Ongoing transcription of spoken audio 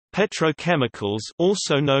Petrochemicals,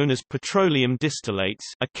 also known as petroleum distillates,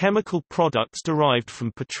 are chemical products derived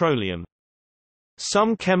from petroleum.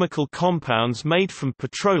 Some chemical compounds made from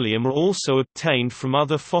petroleum are also obtained from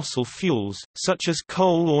other fossil fuels, such as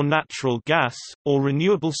coal or natural gas, or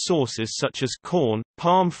renewable sources such as corn,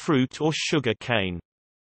 palm fruit or sugar cane.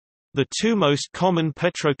 The two most common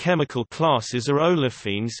petrochemical classes are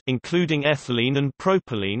olefins, including ethylene and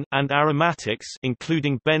propylene, and aromatics,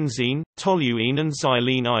 including benzene, toluene and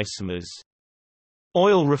xylene isomers.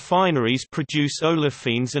 Oil refineries produce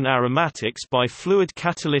olefins and aromatics by fluid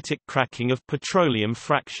catalytic cracking of petroleum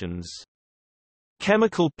fractions.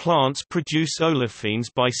 Chemical plants produce olefins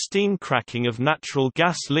by steam cracking of natural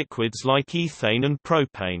gas liquids like ethane and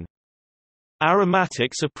propane.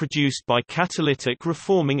 Aromatics are produced by catalytic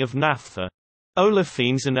reforming of naphtha.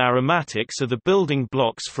 Olefins and aromatics are the building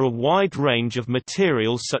blocks for a wide range of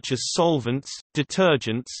materials such as solvents,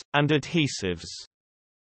 detergents, and adhesives.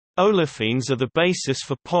 Olefins are the basis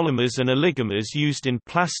for polymers and oligomers used in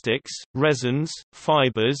plastics, resins,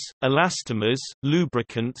 fibers, elastomers,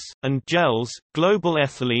 lubricants, and gels. Global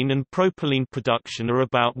ethylene and propylene production are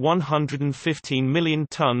about 115 million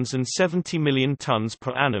tons and 70 million tons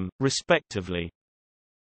per annum, respectively.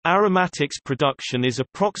 Aromatics production is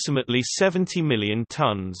approximately 70 million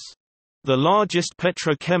tons. The largest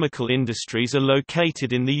petrochemical industries are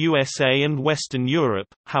located in the USA and Western Europe,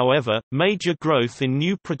 however, major growth in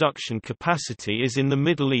new production capacity is in the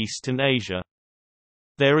Middle East and Asia.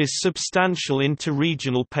 There is substantial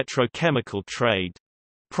inter-regional petrochemical trade.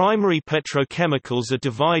 Primary petrochemicals are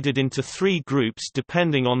divided into three groups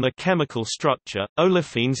depending on their chemical structure.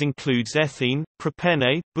 Olefins includes ethene,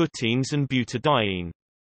 propene, butenes and butadiene.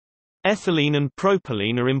 Ethylene and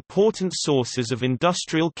propylene are important sources of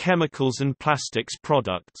industrial chemicals and plastics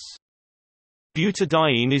products.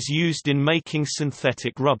 Butadiene is used in making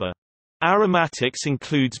synthetic rubber. Aromatics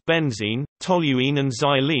includes benzene, toluene and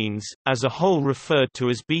xylenes, as a whole referred to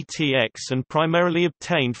as BTX, and primarily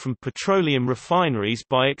obtained from petroleum refineries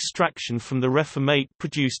by extraction from the reformate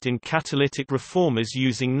produced in catalytic reformers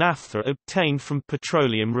using naphtha obtained from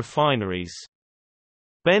petroleum refineries.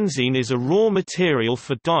 Benzene is a raw material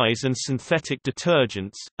for dyes and synthetic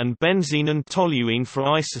detergents, and benzene and toluene for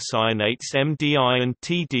isocyanates MDI and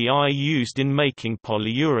TDI used in making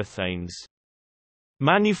polyurethanes.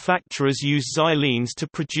 Manufacturers use xylenes to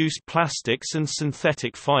produce plastics and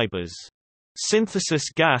synthetic fibers.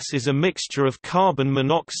 Synthesis gas is a mixture of carbon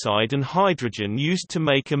monoxide and hydrogen used to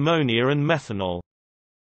make ammonia and methanol.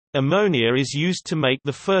 Ammonia is used to make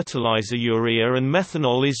the fertilizer urea, and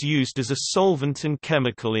methanol is used as a solvent and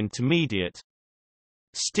chemical intermediate.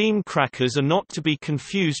 Steam crackers are not to be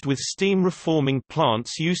confused with steam reforming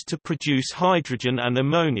plants used to produce hydrogen and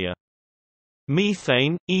ammonia.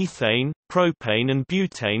 Methane, ethane, propane and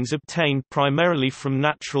butanes obtained primarily from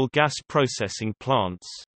natural gas processing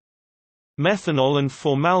plants. Methanol and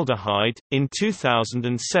formaldehyde. In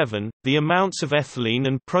 2007, the amounts of ethylene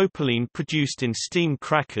and propylene produced in steam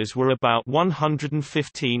crackers were about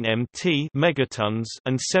 115 mt megatons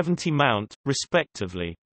and 70 mt,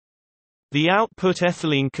 respectively. The output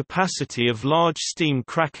ethylene capacity of large steam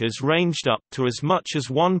crackers ranged up to as much as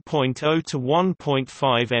 1.0 to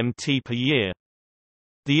 1.5 mt per year.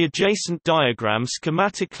 The adjacent diagram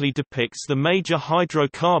schematically depicts the major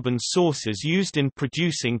hydrocarbon sources used in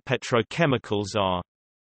producing petrochemicals are.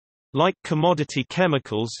 Like commodity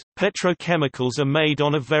chemicals, petrochemicals are made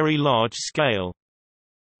on a very large scale.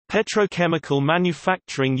 Petrochemical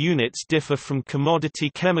manufacturing units differ from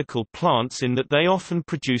commodity chemical plants in that they often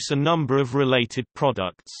produce a number of related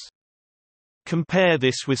products. Compare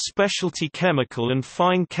this with specialty chemical and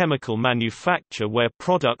fine chemical manufacture, where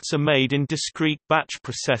products are made in discrete batch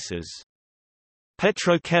processes.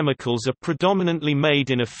 Petrochemicals are predominantly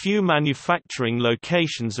made in a few manufacturing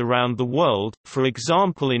locations around the world, for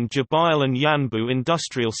example in Jubail and Yanbu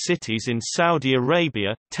industrial cities in Saudi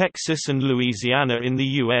Arabia, Texas and Louisiana in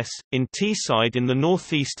the US, in Teesside in the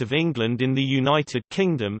northeast of England in the United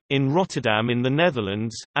Kingdom, in Rotterdam in the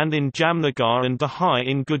Netherlands, and in Jamnagar and Dahai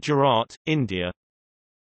in Gujarat, India.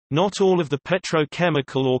 Not all of the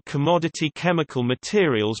petrochemical or commodity chemical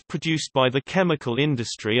materials produced by the chemical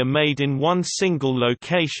industry are made in one single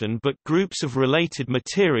location, but groups of related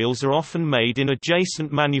materials are often made in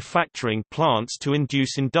adjacent manufacturing plants to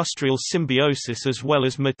induce industrial symbiosis as well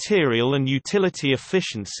as material and utility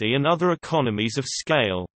efficiency and other economies of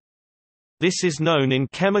scale. This is known in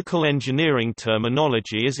chemical engineering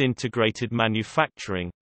terminology as integrated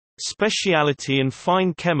manufacturing. Specialty and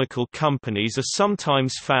fine chemical companies are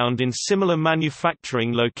sometimes found in similar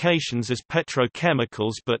manufacturing locations as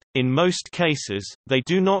petrochemicals, but, in most cases, they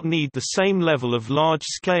do not need the same level of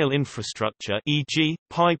large-scale infrastructure, e.g.,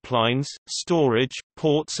 pipelines, storage,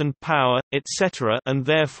 ports and power, etc., and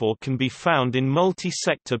therefore can be found in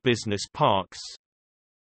multi-sector business parks.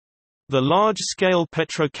 The large-scale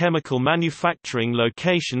petrochemical manufacturing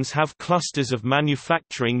locations have clusters of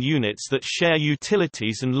manufacturing units that share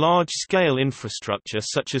utilities and large-scale infrastructure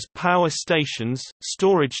such as power stations,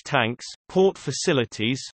 storage tanks, port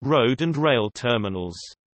facilities, road and rail terminals.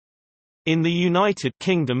 In the United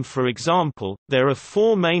Kingdom, for example, there are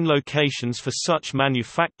 4 main locations for such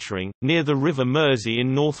manufacturing, near the River Mersey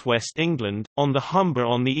in northwest England, on the Humber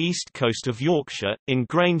on the east coast of Yorkshire, in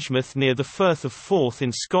Grangemouth near the Firth of Forth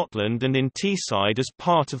in Scotland, and in Teesside as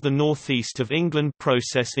part of the North East of England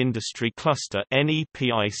Process Industry Cluster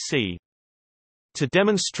 (NEPIC). To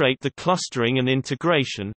demonstrate the clustering and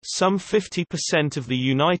integration, some 50% of the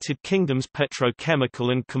United Kingdom's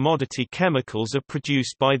petrochemical and commodity chemicals are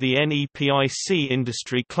produced by the NEPIC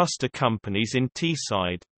industry cluster companies in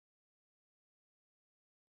Teesside.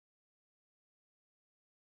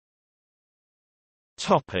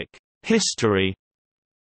 History.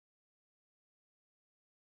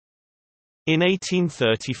 In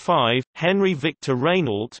 1835, Henry Victor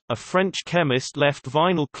Raynaud, a French chemist, left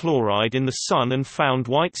vinyl chloride in the sun and found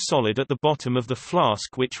white solid at the bottom of the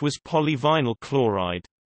flask, which was polyvinyl chloride.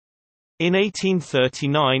 In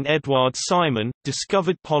 1839, Edward Simon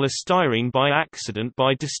discovered polystyrene by accident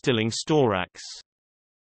by distilling storax.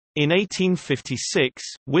 In 1856,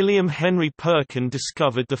 William Henry Perkin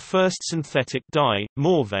discovered the first synthetic dye,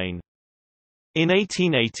 Morvane. In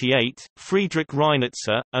 1888, Friedrich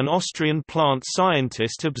Reinitzer, an Austrian plant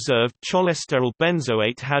scientist, observed cholesterol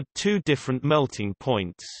benzoate had 2 different melting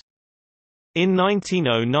points. In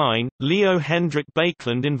 1909, Leo Hendrik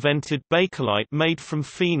Baekeland invented bakelite made from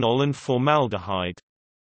phenol and formaldehyde.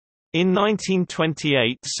 In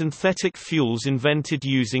 1928, synthetic fuels invented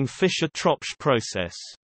using Fischer-Tropsch process.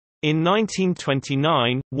 In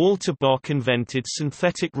 1929, Walter Bock invented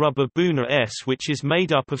synthetic rubber Buna S, which is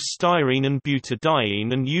made up of styrene and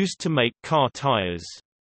butadiene and used to make car tires.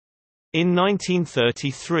 In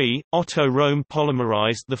 1933, Otto Röhm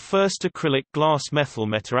polymerized the first acrylic glass methyl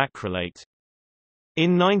metaacrylate.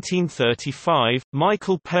 In 1935,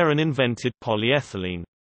 Michael Perrin invented polyethylene.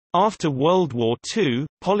 After World War II,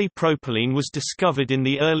 polypropylene was discovered in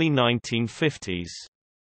the early 1950s.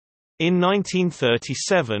 In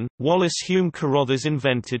 1937, Wallace Hume Carothers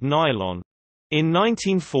invented nylon. In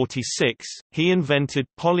 1946, he invented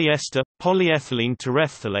polyester. Polyethylene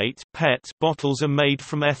terephthalate (PET) bottles are made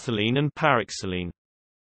from ethylene and paraxylene.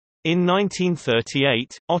 In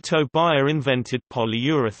 1938, Otto Bayer invented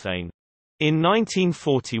polyurethane. In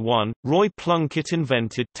 1941, Roy Plunkett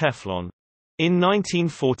invented Teflon. In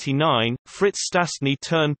 1949, Fritz Stastny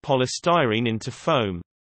turned polystyrene into foam.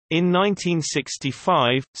 In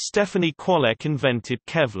 1965, Stephanie Kwolek invented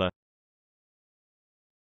Kevlar.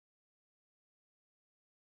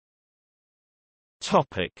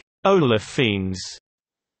 Olefins.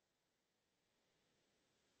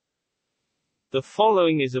 The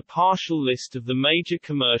following is a partial list of the major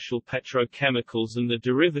commercial petrochemicals and the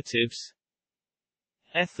derivatives.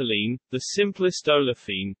 Ethylene, the simplest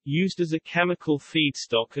olefin, used as a chemical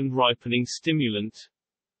feedstock and ripening stimulant.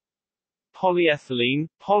 Polyethylene,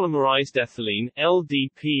 polymerized ethylene,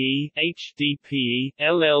 LDPE, HDPE,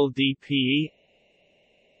 LLDPE.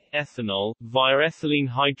 Ethanol, via ethylene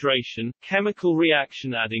hydration, chemical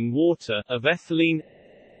reaction adding water, of ethylene.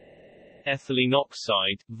 Ethylene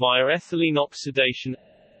oxide, via ethylene oxidation.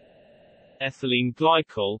 Ethylene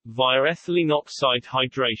glycol, via ethylene oxide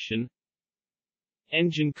hydration.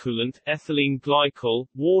 Engine coolant, ethylene glycol,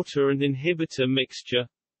 water and inhibitor mixture.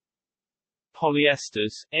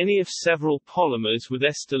 Polyesters, any of several polymers with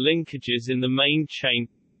ester linkages in the main chain.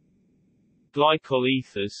 Glycol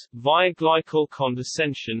ethers, via glycol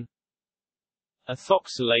condensation.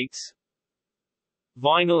 Ethoxylates.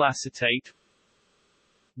 Vinyl acetate.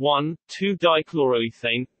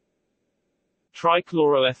 1,2-dichloroethane.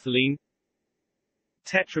 Trichloroethylene.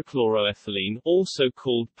 Tetrachloroethylene, also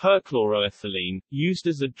called perchloroethylene, used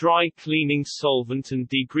as a dry cleaning solvent and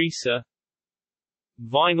degreaser.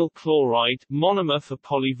 Vinyl chloride, monomer for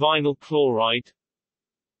polyvinyl chloride.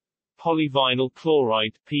 Polyvinyl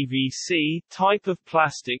chloride (PVC), type of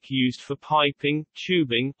plastic used for piping,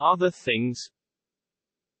 tubing, other things.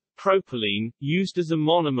 Propylene, used as a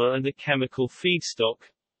monomer and a chemical feedstock.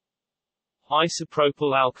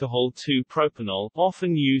 Isopropyl alcohol 2-propanol,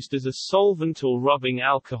 often used as a solvent or rubbing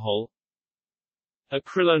alcohol.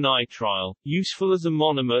 Acrylonitrile, useful as a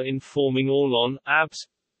monomer in forming Orlon, ABS.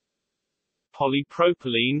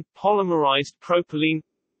 Polypropylene, polymerized propylene.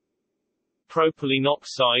 Propylene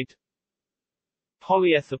oxide.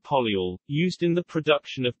 Polyether-polyol, used in the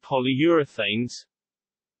production of polyurethanes.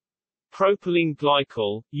 Propylene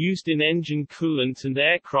glycol, used in engine coolant and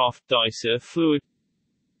aircraft dicer fluid.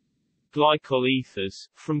 Glycol ethers,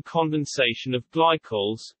 from condensation of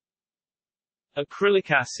glycols.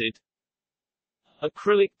 Acrylic acid.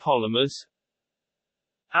 Acrylic polymers.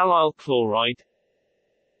 Allyl chloride.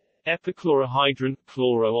 Epichlorohydrin,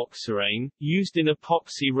 chlorooxyrane, used in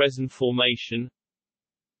epoxy resin formation.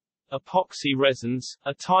 Epoxy resins,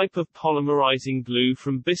 a type of polymerizing glue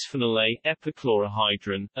from bisphenol A,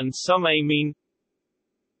 epichlorohydrin, and some amine.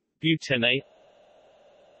 Butene.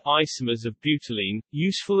 Isomers of butylene,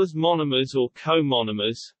 useful as monomers or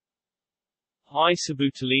co-monomers.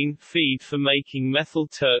 Isobutylene, feed for making methyl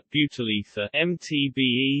tert butyl ether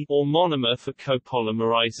 (MTBE) or monomer for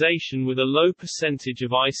copolymerization with a low percentage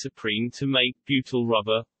of isoprene to make butyl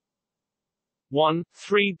rubber.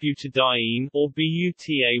 1,3-butadiene or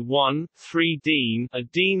buta1,3-dene, a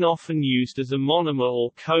dene often used as a monomer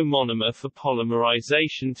or co-monomer for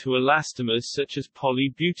polymerization to elastomers such as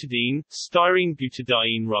polybutadiene, styrene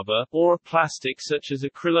butadiene rubber, or a plastic such as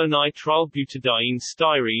acrylonitrile butadiene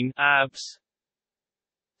styrene (ABS).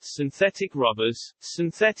 Synthetic rubbers,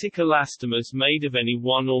 synthetic elastomers made of any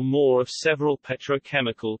one or more of several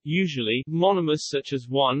petrochemical, usually monomers such as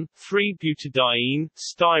 1,3-butadiene,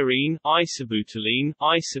 styrene, isobutylene,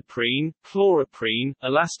 isoprene, chloroprene.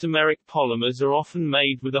 Elastomeric polymers are often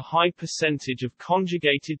made with a high percentage of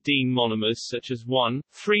conjugated dene monomers such as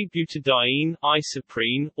 1,3-butadiene,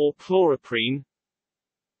 isoprene, or chloroprene.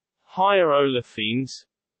 Higher olefins.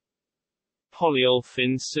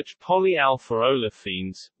 Polyolefins such polyalpha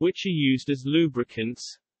olefins, which are used as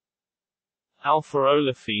lubricants. Alpha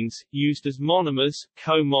olefins, used as monomers,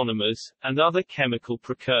 co-monomers, and other chemical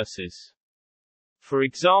precursors. For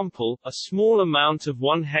example, a small amount of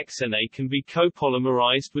 1-hexane can be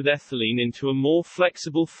copolymerized with ethylene into a more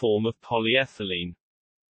flexible form of polyethylene.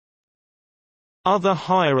 Other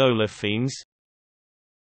higher olefins.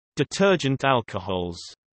 Detergent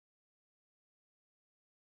alcohols.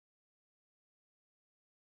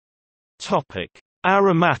 Topic: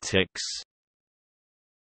 Aromatics.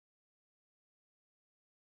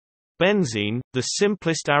 Benzene, the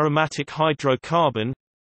simplest aromatic hydrocarbon.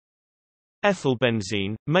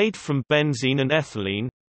 Ethylbenzene, made from benzene and ethylene.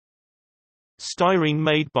 Styrene,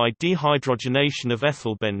 made by dehydrogenation of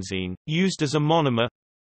ethylbenzene, used as a monomer.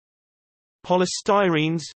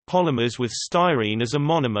 Polystyrenes, polymers with styrene as a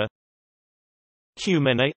monomer.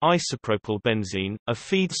 Cumene, isopropylbenzene, a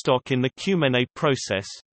feedstock in the Cumene process.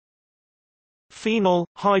 Phenol,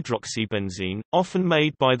 hydroxybenzene, often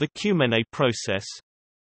made by the Cumene process.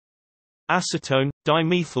 Acetone,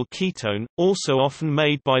 dimethyl ketone, also often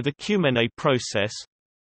made by the Cumene process.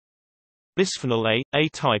 Bisphenol A, a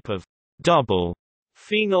type of double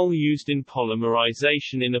phenol used in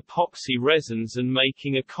polymerization in epoxy resins and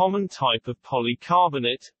making a common type of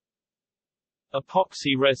polycarbonate.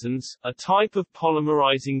 Epoxy resins, a type of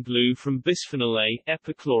polymerizing glue from bisphenol A,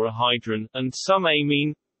 epichlorohydrin, and some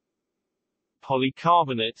amine.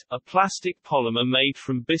 Polycarbonate, a plastic polymer made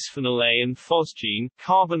from bisphenol A and phosgene,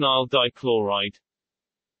 carbonyl dichloride.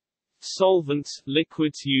 Solvents,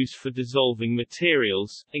 liquids used for dissolving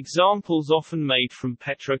materials. Examples often made from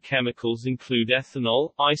petrochemicals include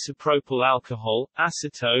ethanol, isopropyl alcohol,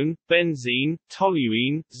 acetone, benzene,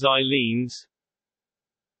 toluene, xylenes.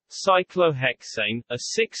 Cyclohexane, a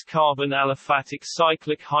 6-carbon aliphatic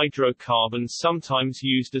cyclic hydrocarbon sometimes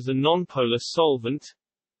used as a nonpolar solvent.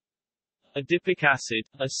 Adipic acid,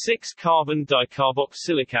 a 6-carbon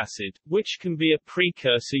dicarboxylic acid, which can be a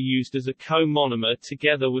precursor used as a co-monomer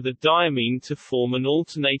together with a diamine to form an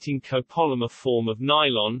alternating copolymer form of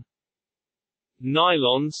nylon.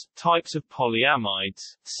 Nylons, types of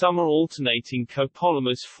polyamides, some are alternating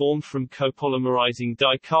copolymers formed from copolymerizing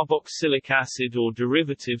dicarboxylic acid or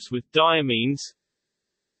derivatives with diamines.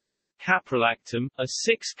 Caprolactam, a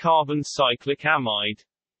 6-carbon cyclic amide.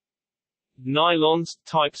 Nylons,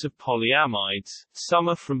 types of polyamides, some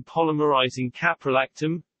are from polymerizing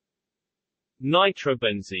caprolactam.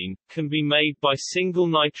 Nitrobenzene, can be made by single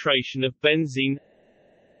nitration of benzene.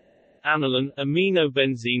 Aniline,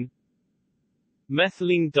 aminobenzene.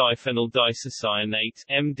 Methylene diphenyl disocyanate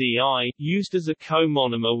 (MDI), used as a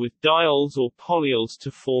co-monomer with diols or polyols to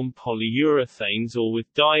form polyurethanes or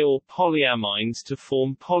with di- or polyamines to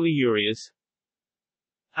form polyureas.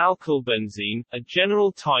 Alkylbenzene, a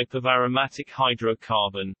general type of aromatic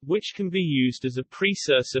hydrocarbon, which can be used as a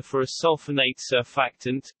precursor for a sulfonate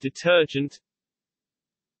surfactant, detergent.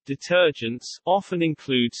 Detergents often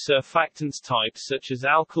include surfactants types such as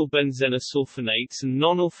alkyl benzenesulfonates and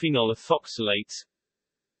nonylphenol ethoxylates.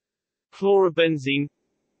 Chlorobenzene,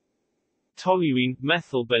 toluene,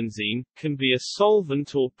 methylbenzene, can be a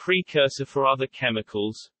solvent or precursor for other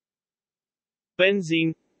chemicals.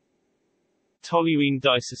 Benzene, toluene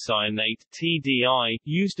disocyanate (TDI),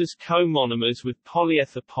 used as co-monomers with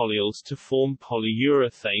polyether polyols to form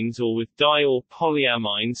polyurethanes or with di- or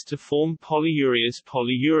polyamines to form polyureas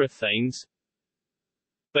polyurethanes.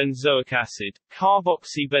 Benzoic acid,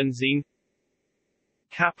 carboxybenzene,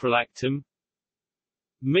 caprolactam,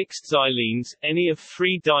 mixed xylenes, any of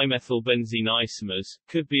 3-dimethylbenzene isomers,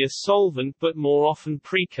 could be a solvent but more often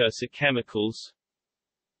precursor chemicals.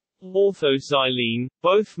 Orthoxylene,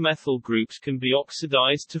 both methyl groups can be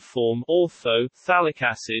oxidized to form ortho-phthalic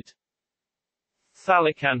acid.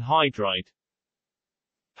 Phthalic anhydride.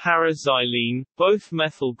 Paraxylene, both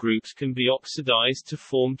methyl groups can be oxidized to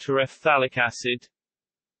form terephthalic acid.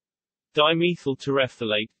 Dimethyl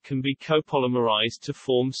terephthalate, can be copolymerized to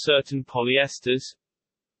form certain polyesters.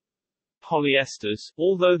 Polyesters,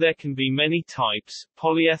 although there can be many types,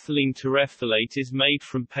 polyethylene terephthalate is made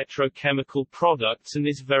from petrochemical products and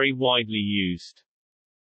is very widely used.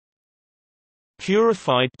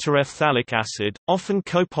 Purified terephthalic acid, often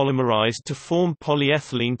copolymerized to form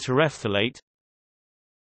polyethylene terephthalate.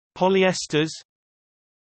 Polyesters.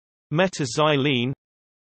 Metaxylene.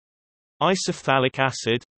 Isophthalic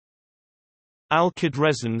acid. Alkyd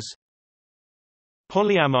resins.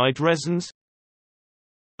 Polyamide resins.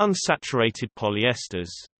 Unsaturated polyesters.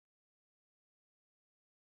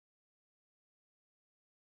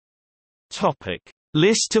 Topic: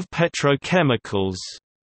 List of petrochemicals.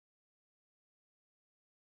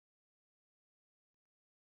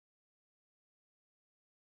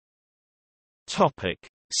 Topic: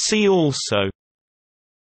 See also: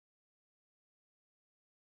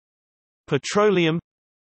 Petroleum,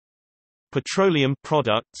 petroleum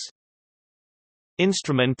products,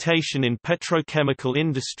 instrumentation in petrochemical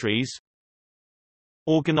industries,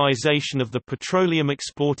 Organization of the Petroleum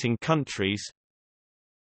Exporting Countries,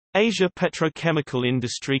 Asia Petrochemical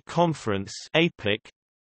Industry Conference (APIC),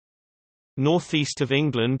 Northeast of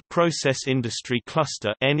England Process Industry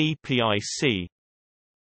Cluster (NEPIC).